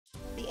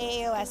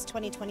AAOS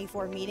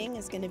 2024 meeting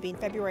is going to be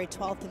February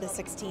 12th to the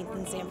 16th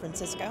in San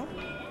Francisco.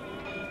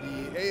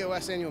 The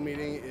AAOS annual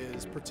meeting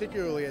is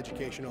particularly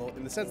educational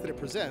in the sense that it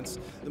presents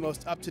the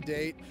most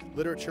up-to-date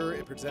literature,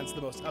 it presents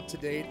the most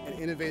up-to-date and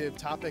innovative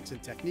topics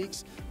and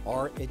techniques.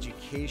 Our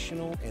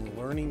educational and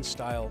learning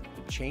style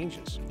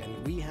changes,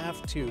 and we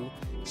have to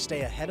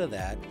stay ahead of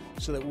that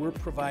so that we're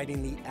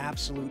providing the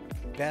absolute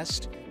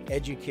best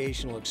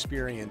educational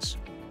experience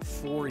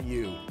for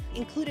you.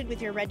 Included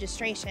with your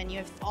registration, you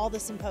have all the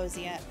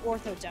symposia,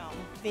 Orthodome,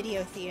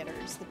 video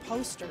theaters, the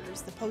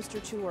posters, the poster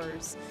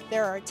tours.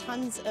 There are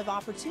tons of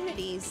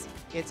opportunities.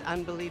 It's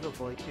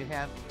unbelievable to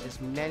have as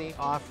many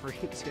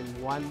offerings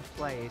in one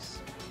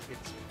place.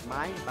 It's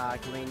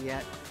mind-boggling,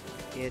 yet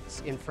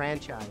it's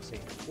enfranchising.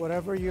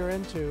 Whatever you're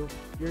into,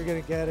 you're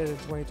going to get it in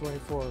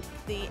 2024.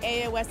 The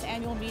AAOS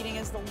annual meeting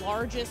is the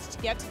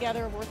largest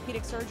get-together of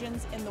orthopedic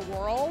surgeons in the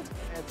world.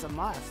 It's a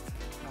must.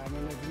 I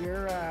mean, if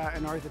you're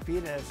an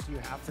orthopedist, you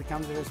have to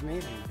come to this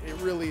meeting. It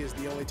really is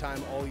the only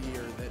time all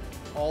year that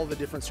all the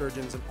different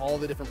surgeons and all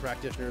the different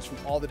practitioners from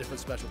all the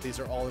different specialties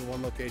are all in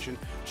one location,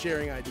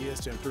 sharing ideas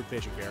to improve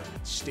patient care.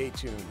 Stay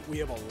tuned. We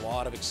have a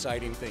lot of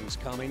exciting things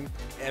coming.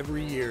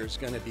 Every year is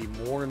going to be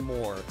more and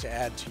more to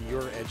add to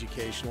your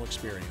educational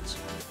experience.